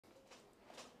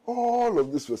all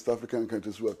of these West African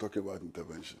countries who are talking about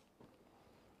intervention,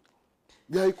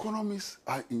 their economies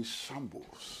are in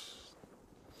shambles.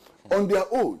 On their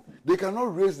own, they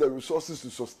cannot raise the resources to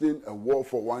sustain a war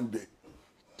for one day.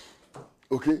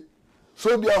 Okay?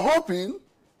 So they are hoping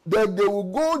that they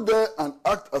will go there and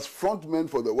act as frontmen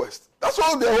for the West. That's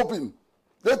all they're hoping.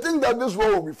 They think that this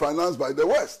war will be financed by the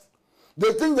West.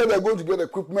 They think that they're going to get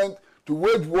equipment to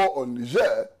wage war on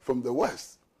Niger from the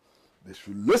West. They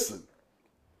should listen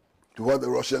to what the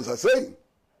Russians are saying.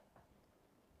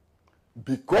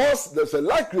 Because there's a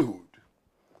likelihood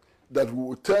that we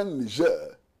will turn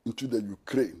Niger into the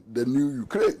Ukraine, the new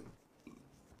Ukraine.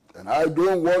 And I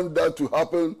don't want that to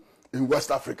happen in West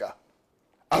Africa.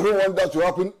 I don't want that to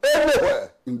happen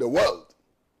anywhere in the world.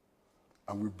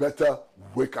 And we better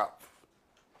wake up.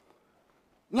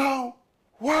 Now,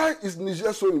 why is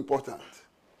Niger so important?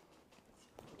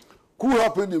 Coup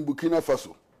happened in Burkina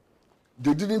Faso.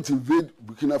 They didn't invade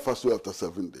Burkina Faso after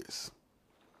 7 days.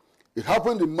 It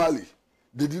happened in Mali.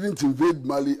 They didn't invade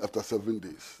Mali after 7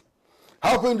 days.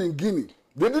 Happened in Guinea.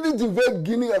 They didn't invade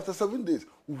Guinea after 7 days.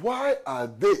 Why are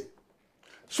they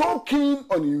so keen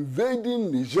on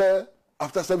invading Niger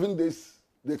after 7 days,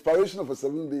 the expiration of a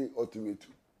 7-day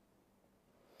ultimatum?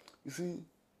 You see,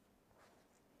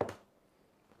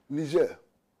 Niger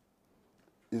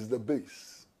is the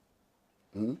base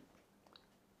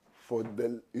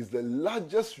is the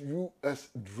largest U.S.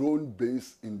 drone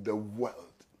base in the world.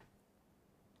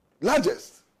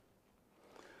 Largest.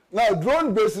 Now,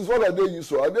 drone bases, what are they used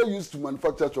for? Are they used to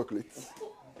manufacture chocolates?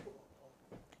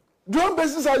 Drone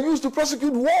bases are used to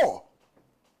prosecute war.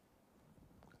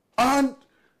 And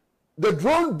the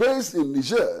drone base in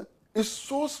Niger is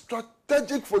so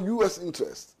strategic for U.S.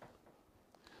 interest.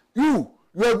 You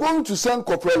are going to send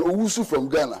Corporal Owusu from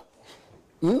Ghana.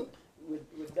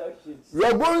 Without kids. You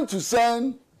are going to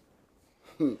send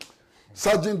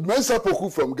Sergeant Mensa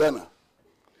Poku from Ghana.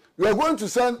 You are going to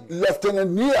send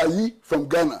Lieutenant Niayi from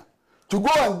Ghana to go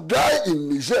and die in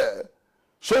Niger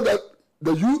so that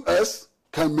the U.S.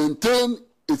 can maintain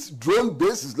its drone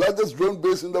base, its largest drone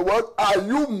base in the world. Are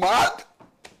you mad?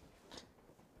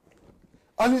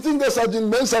 And you think that Sergeant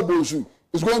Mensa Poku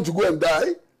is going to go and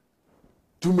die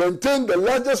to maintain the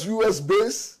largest U.S.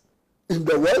 base in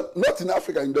the world? Not in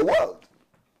Africa, in the world.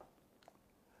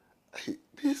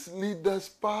 These leaders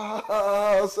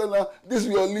pass, and these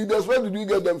your leaders, where did you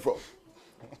get them from?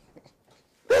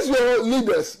 These your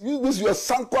leaders, these your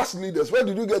Sanquas leaders, where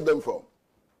did you get them from?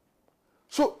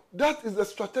 So that is the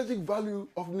strategic value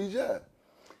of Niger.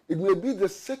 It may be the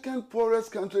second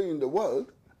poorest country in the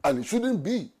world, and it shouldn't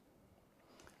be.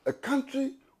 A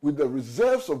country with the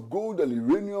reserves of gold and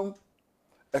uranium,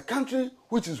 a country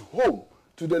which is home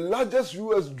to the largest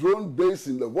U.S. drone base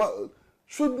in the world,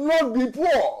 should not be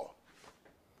poor.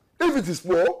 If it is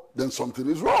poor, then something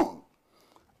is wrong.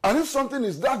 And if something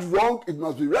is that wrong, it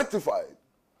must be rectified.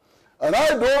 And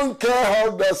I don't care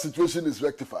how that situation is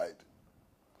rectified.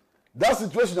 That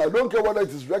situation, I don't care whether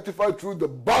it is rectified through the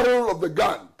barrel of the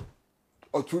gun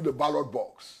or through the ballot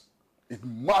box. It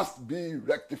must be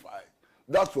rectified.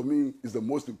 That, for me, is the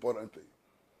most important thing.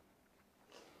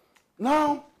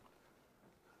 Now,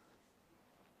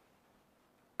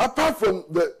 apart from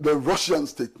the Russian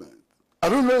statement, I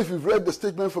don't know if you've read the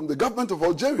statement from the government of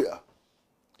Algeria.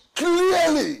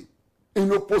 Clearly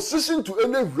in opposition to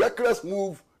any reckless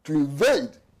move to invade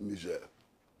Niger.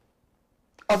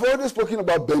 I've already spoken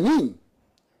about Benin.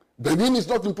 Benin is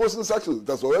not imposing sanctions. It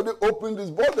has already opened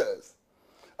its borders.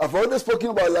 I've already spoken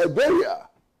about Liberia.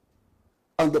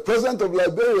 And the president of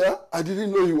Liberia, I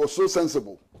didn't know he was so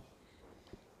sensible.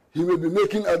 He may be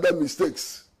making other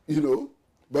mistakes,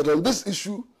 but on this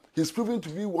issue, he's proven to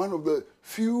be one of the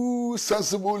few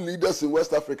sensible leaders in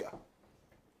West Africa.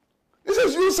 He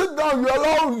says, you sit down, you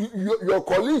allow your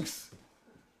colleagues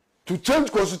to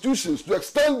change constitutions, to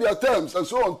extend their terms, and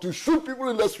so on, to shoot people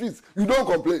in the streets. You don't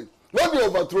complain. When you're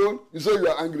overthrown, you say you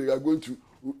are angry, you are going to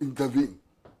intervene.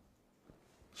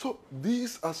 So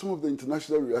these are some of the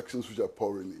international reactions which are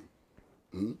pouring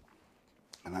in.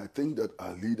 And I think that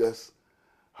our leaders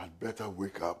had better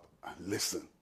wake up and listen